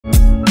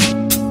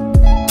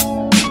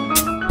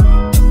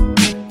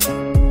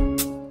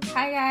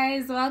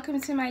welcome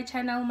to my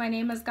channel. My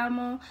name is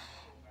Gamo,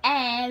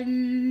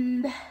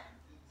 and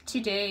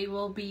today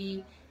we'll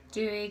be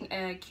doing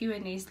a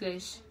Q&A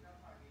slash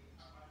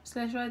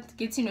what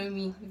get to know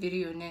me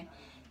video ne.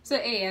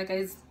 So yeah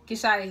guys,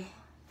 kishay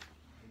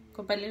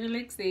kopa le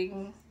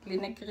relaxing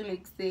and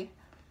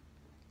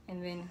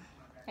then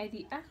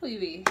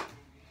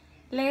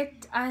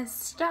let us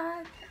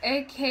start.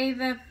 Okay,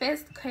 the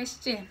first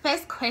question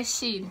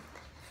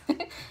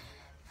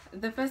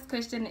the first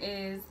question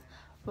is,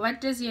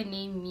 what does your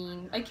name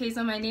mean? Okay,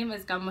 so my name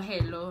is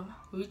Kamohelo,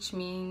 which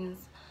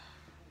means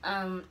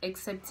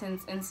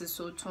acceptance in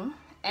Sesotho,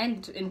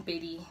 and in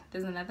Pedi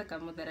there's another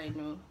Kamo that I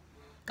know,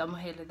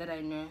 Kamohelo, that I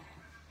know,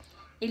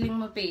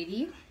 Ilingmo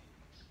Pedi.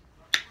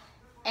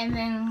 And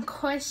then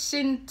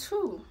question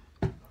 2,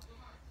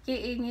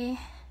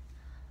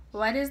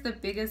 what is the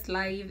biggest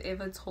lie you've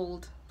ever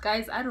told?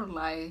 Guys, I don't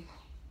lie.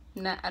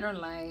 Nah, I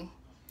don't lie.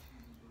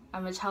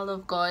 I'm a child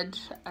of God.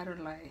 I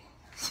don't lie.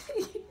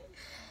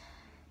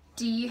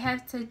 Do you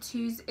have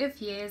tattoos?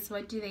 If yes,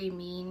 what do they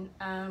mean?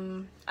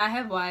 I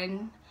have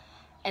one,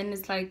 and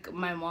it's like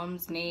my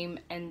mom's name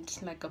and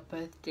like a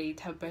birth date,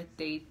 her birth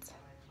date.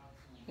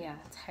 Yeah,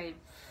 type.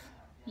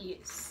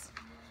 Yes.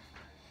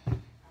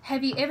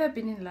 Have you ever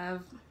been in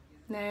love?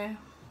 No,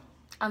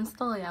 I'm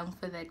still young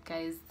for that,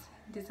 guys.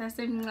 This has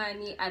some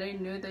money. I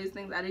don't know those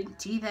things. I don't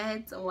do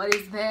that. What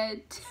is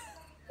that?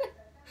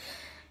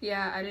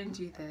 Yeah, I don't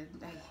do that.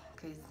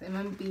 Guys,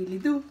 I'm barely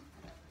do.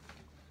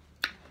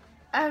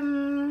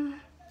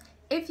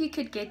 If you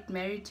could get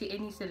married to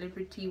any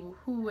celebrity,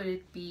 who would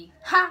it be?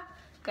 Ha!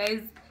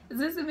 Guys, is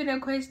this even a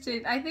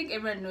question? I think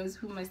everyone knows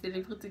who my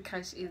celebrity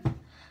crush is.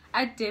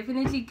 I'd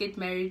definitely get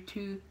married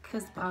to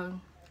Chris Brown.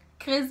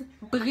 Chris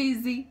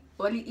Breezy.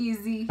 Wally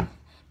Easy.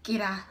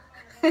 Kira.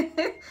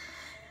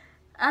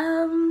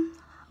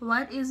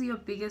 What is your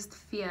biggest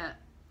fear?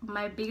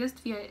 My biggest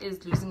fear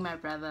is losing my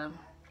brother.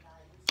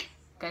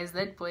 Guys,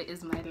 that boy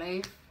is my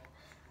life,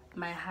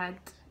 my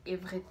heart,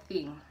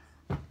 everything.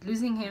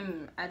 Losing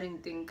him, I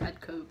don't think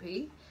I'd cope.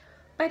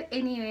 But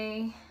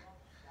anyway,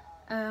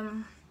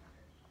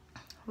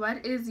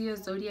 what is your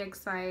zodiac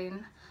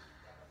sign?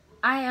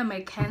 I am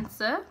a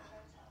Cancer.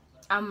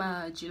 I'm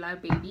a July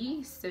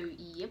baby, so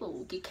yeah,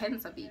 get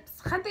Cancer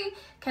babes.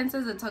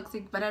 Cancers are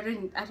toxic, but I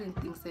don't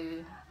think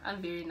so.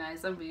 I'm very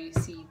nice, I'm very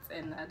sweet,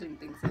 and I don't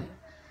think so.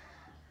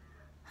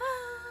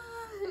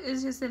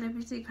 It's your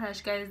celebrity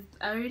crush, guys.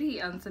 I already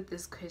answered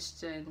this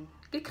question.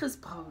 Get Chris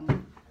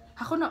Brown.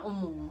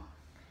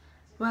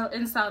 Well,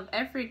 in South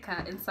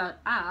Africa, in South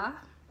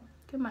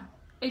come on.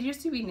 It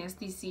used to be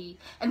Nasty C,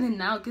 and then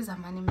now it's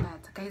Zamani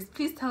Mbata. Guys,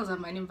 please tell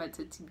Zamani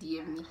Mbata to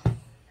DM me.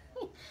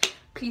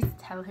 Please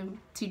tell him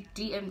to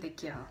DM the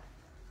girl.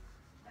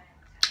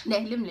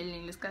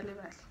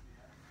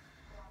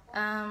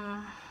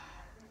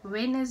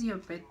 When is your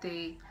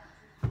birthday?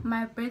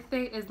 My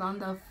birthday is on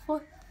the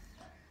 4th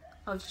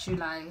of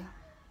July.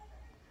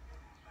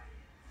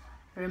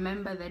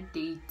 Remember that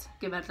date.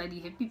 Give out like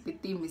happy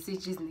birthday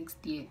messages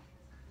next year.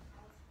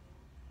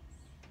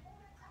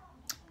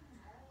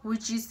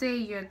 Would you say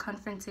you're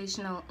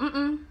confrontational?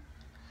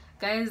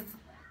 Guys,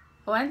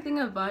 one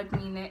thing about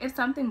me, if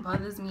something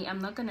bothers me, I'm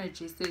not gonna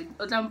address it.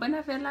 And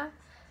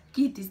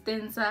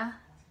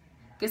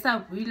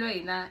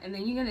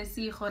then you're gonna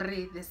see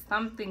there's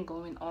something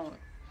going on.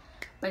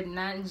 But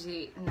nah,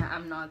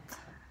 I'm not.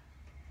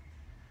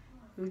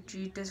 Would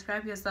you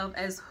describe yourself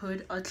as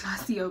hood or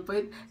classy or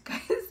both?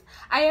 Guys,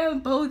 I am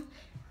both.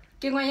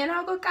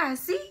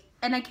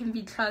 And I can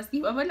be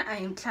classy. But when I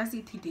am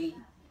classy today,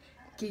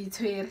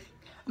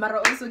 Mara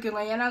also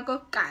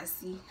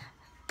kasi.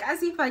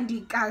 Kasi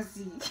fandi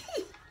kasi.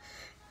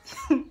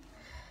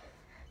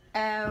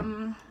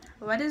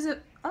 What is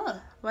it?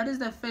 What is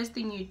the first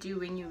thing you do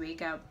when you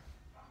wake up?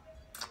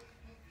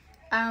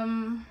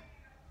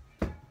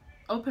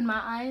 Open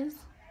my eyes.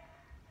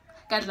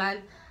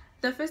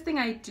 The first thing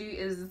I do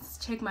is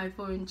check my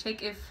phone,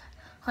 check if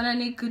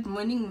good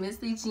morning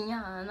message,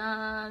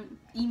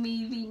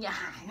 emailing.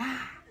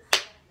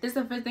 That's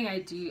the first thing I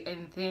do,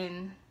 and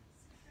then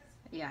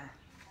yeah,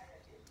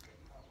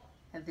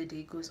 and the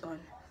day goes on.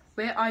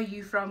 Where are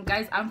you from?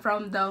 Guys, I'm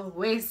from the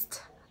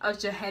west of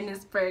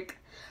Johannesburg.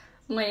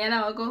 West.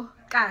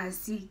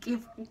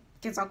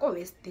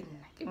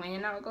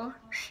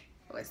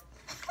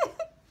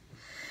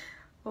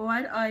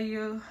 What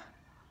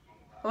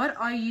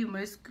are you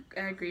most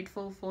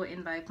grateful for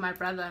in life? My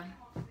brother.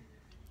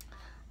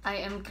 I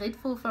am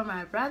grateful for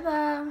my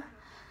brother.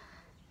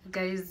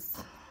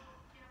 Guys,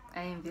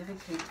 I am very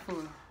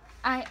grateful.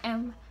 I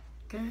am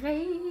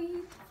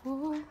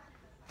grateful.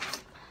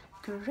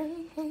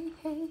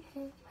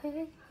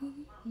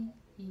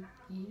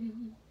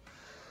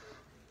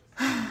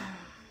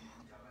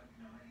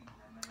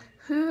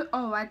 Who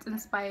or what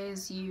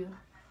inspires you?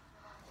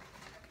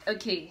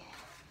 Okay.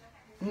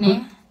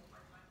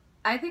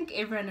 I think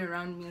everyone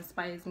around me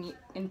inspires me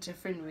in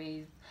different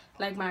ways.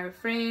 Like my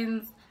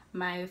friends,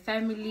 my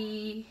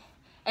family,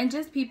 and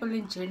just people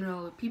in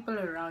general, people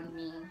around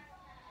me.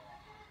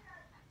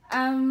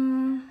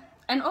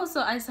 And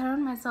also I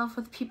surround myself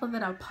with people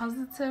that are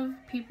positive,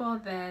 people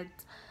that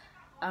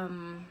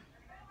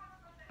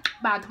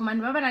batho man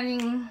ba ba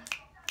nang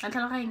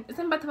tlhaloganya e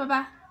seng batho ba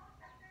ba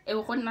e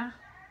go nna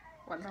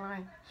wa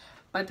tlhaloganya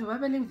batho ba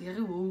ba leng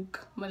very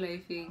woke mo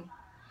lifeng.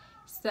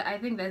 So I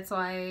think that's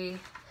why,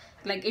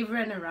 like,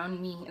 everyone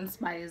around me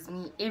inspires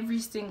me. Every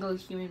single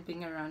human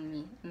being around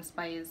me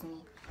inspires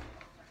me.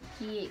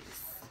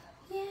 Yes.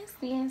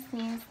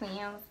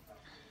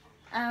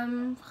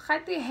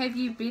 Khati, have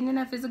you been in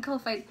a physical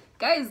fight?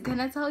 Guys, can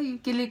I tell you?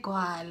 Go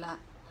on.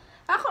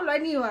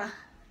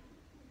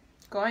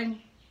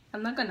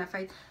 I'm not gonna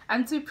fight.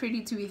 I'm too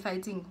pretty to be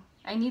fighting.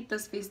 I need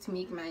this face to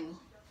make money.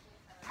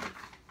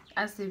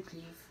 As they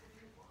believe.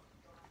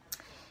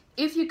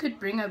 If you could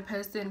bring a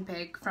person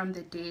back from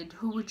the dead,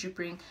 who would you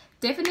bring?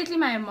 Definitely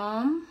my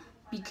mom,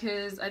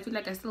 because I feel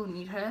like I still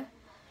need her.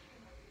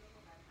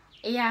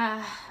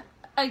 Yeah,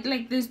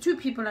 like there's two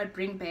people I'd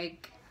bring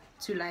back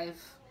to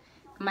life.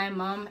 My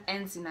mom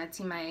and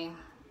Zinati, my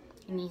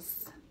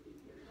niece.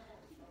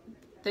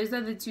 Those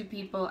are the two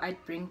people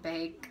I'd bring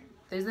back.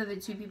 Those are the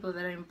two people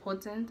that are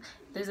important.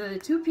 Those are the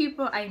two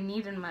people I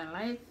need in my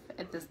life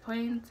at this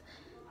point.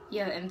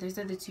 Yeah, and those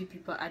are the two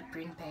people I'd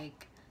bring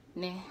back.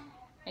 Nah,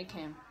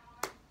 okay.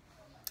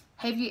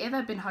 Have you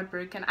ever been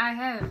heartbroken? I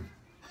have.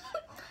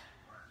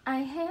 I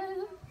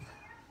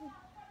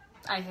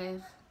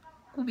have.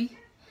 Kubi.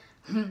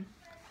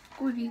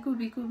 Kubi.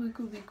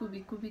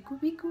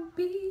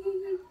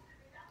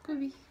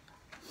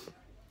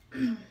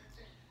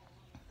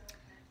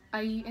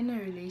 Are you in a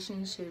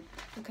relationship?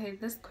 Okay,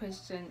 this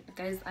question,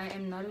 guys, I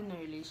am not in a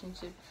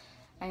relationship.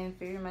 I am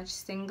very much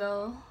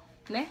single.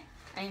 Ne?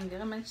 I am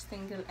very much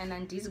single, and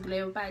on this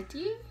global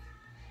party,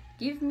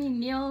 give me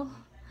nil.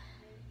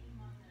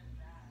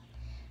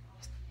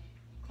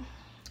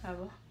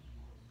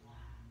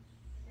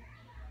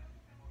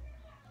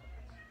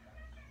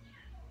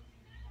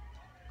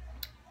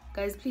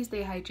 Guys, please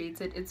stay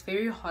hydrated. It's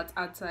very hot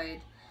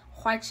outside.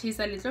 She's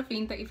a little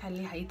fainter if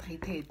I'm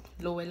hydrated.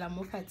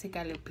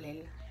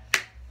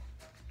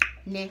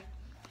 Ne.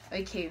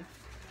 Okay,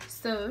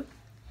 so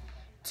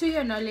to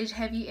your knowledge,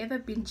 have you ever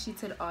been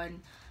cheated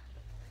on?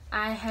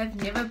 I have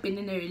never been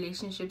in a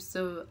relationship,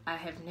 so I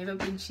have never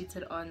been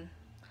cheated on.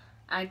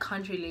 I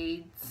can't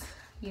relate,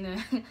 you know.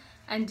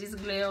 And this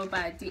glare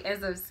party,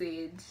 as I've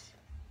said,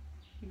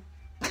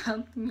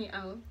 count me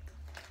out.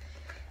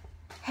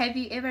 Have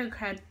you ever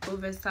cried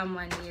over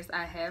someone? Yes,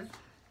 I have.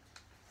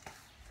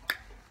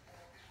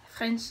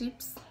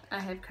 Friendships, I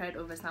have cried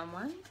over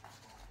someone.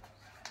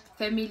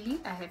 Family,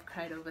 I have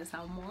cried over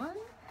someone.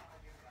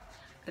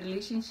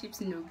 Relationships,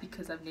 no,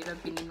 because I've never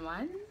been in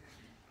one.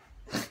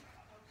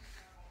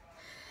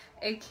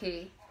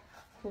 Okay,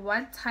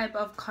 what type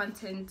of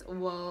content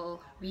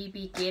will we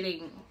be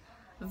getting?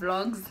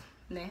 Vlogs,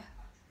 ne?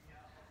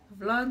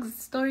 Vlogs,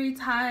 story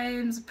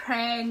times,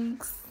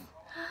 pranks,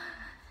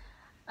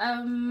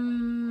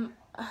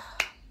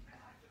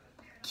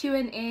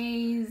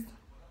 Q&As,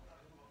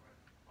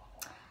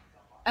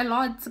 a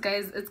lot,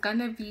 guys. It's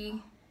gonna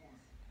be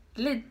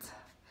lit,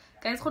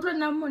 guys.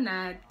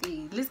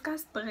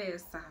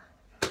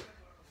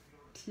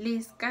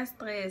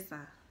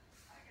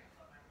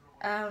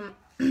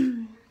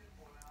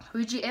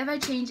 Would you ever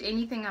change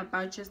anything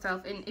about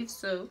yourself, and if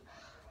so,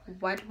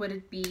 what would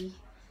it be?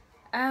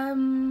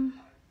 Guys,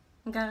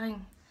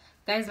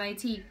 my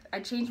teeth. I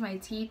changed my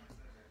teeth.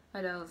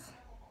 What else?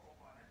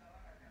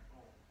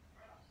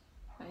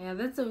 Yeah,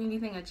 that's the only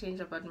thing I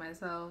changed about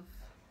myself.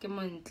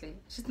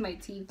 Just my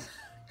teeth.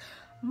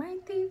 my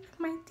teeth.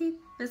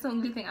 That's the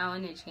only thing I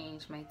want to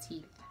change, my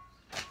teeth.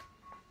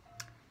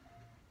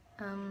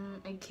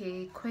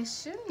 Okay,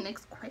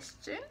 next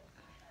question.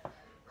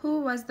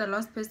 Who was the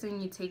last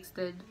person you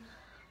texted?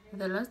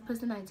 The last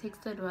person I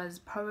texted was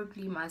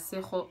probably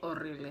Masejo or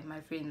really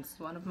my friends.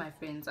 One of my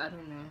friends, I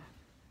don't know.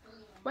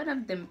 One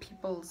of them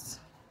peoples.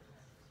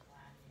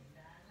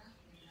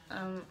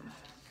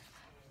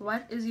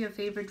 What is your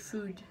favorite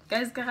food?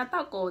 Guys,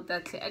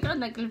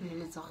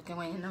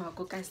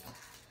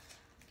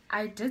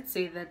 I did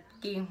say that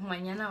the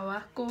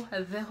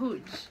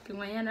hood.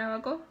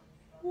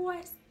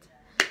 West.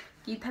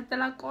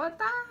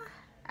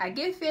 I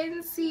get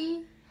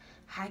fancy.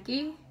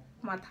 Hagi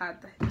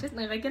matata. Just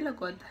a regular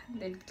god.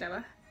 Then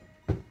clever.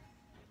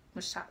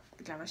 Sharp.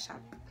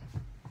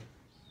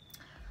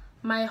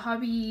 My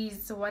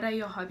hobbies. What are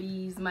your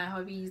hobbies? My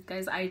hobbies,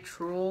 guys, I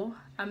draw.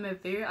 I'm a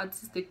very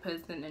artistic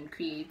person and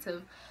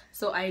creative,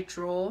 so I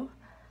draw.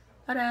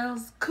 What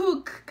else?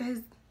 Cook,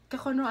 guys.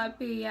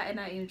 And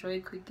I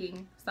enjoy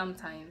cooking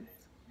sometimes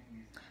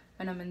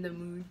when I'm in the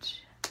mood.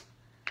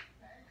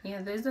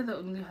 Yeah, those are the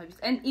only hobbies.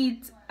 And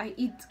eat. I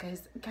eat,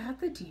 guys.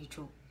 Karate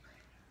dijo.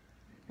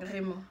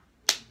 Remo.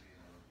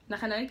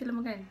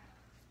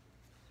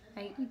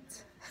 I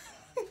eat.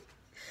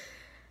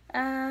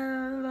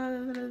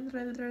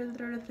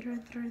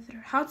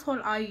 How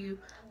tall are you?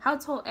 How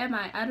tall am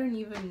I? I don't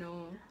even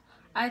know.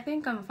 I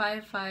think I'm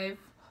 5'5"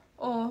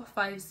 or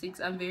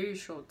 5'6". I'm very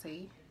short,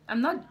 eh?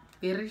 I'm not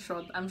very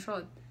short, I'm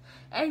short.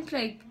 And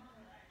like,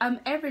 I'm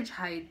average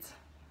height.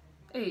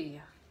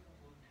 Hey,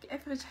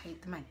 average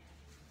height, man.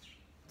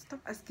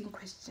 Stop asking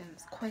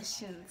questions.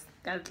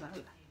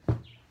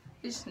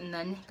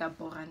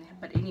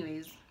 But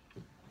anyways,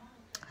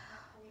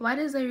 what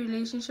is a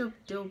relationship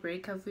deal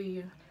breaker for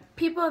you?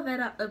 People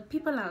that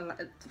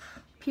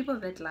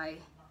lie,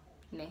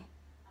 ne?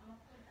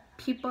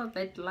 People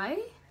that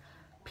lie,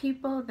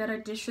 people that are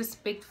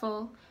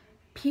disrespectful,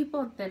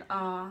 people that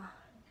are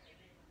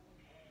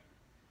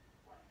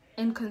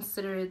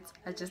inconsiderate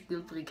are just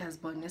deal breakers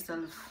by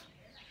yourself.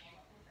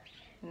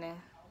 Ne?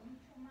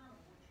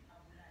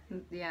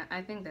 Yeah,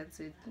 I think that's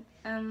it.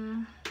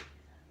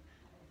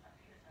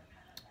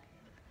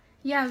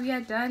 Yeah, we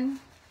are done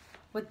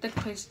with the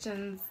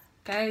questions,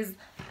 guys.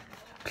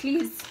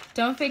 Please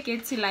don't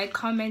forget to like,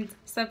 comment,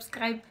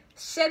 subscribe,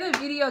 share the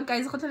video,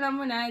 guys.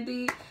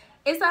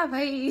 It's a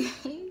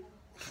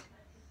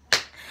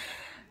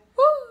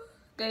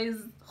guys,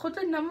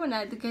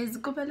 guys,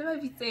 go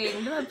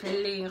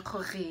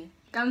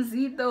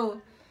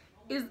Kamzito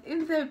is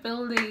in the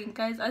building,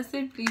 guys. I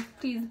said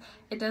please,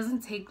 it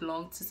doesn't take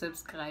long to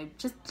subscribe.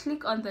 Just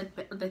click on the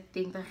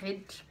thing, the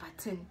red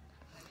button,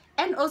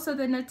 and also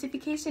the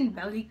notification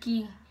bell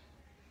key.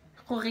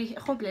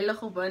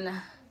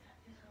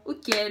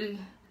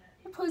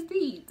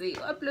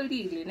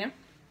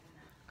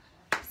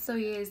 So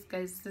yes,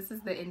 guys, this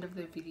is the end of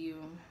the video.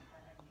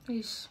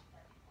 Ish.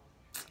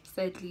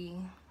 Sadly,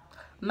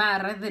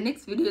 Mara, the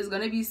next video is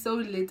gonna be so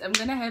lit. I'm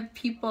gonna have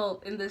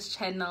people in this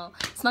channel.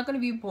 It's not gonna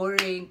be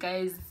boring,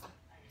 guys.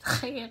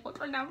 This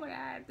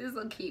is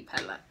okay,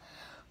 pala.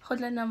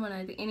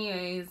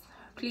 Anyways,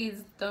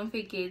 please don't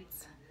forget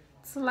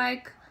to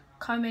like,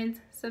 comment,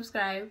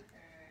 subscribe,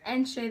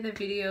 and share the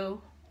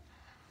video.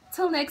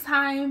 Till next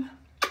time,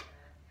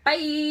 bye.